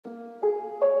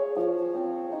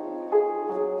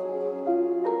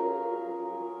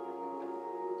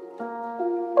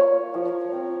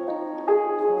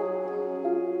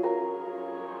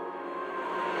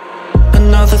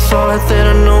thought that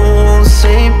I know won't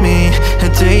save me, a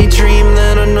daydream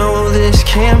that I know this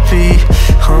can't be.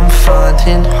 I'm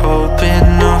finding hope in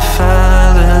a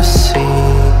fallacy.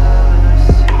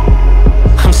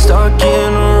 I'm stuck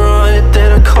in a rut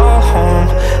that I call home,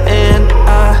 and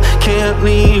I can't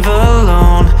leave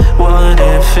alone. What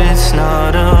if it's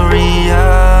not a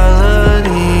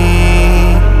reality?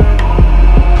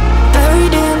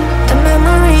 Buried in the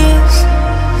memories,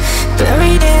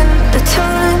 buried in the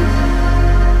time,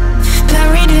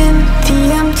 buried in the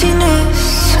emptiness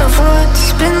of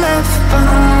what's been left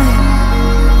behind.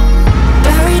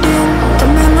 Buried in the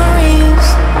memories,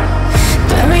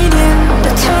 buried in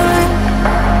the time,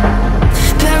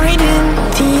 buried in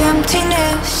the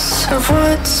emptiness of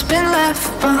what's been left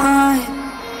behind.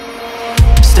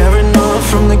 Staring up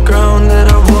from the ground that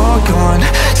I walk on,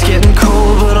 it's getting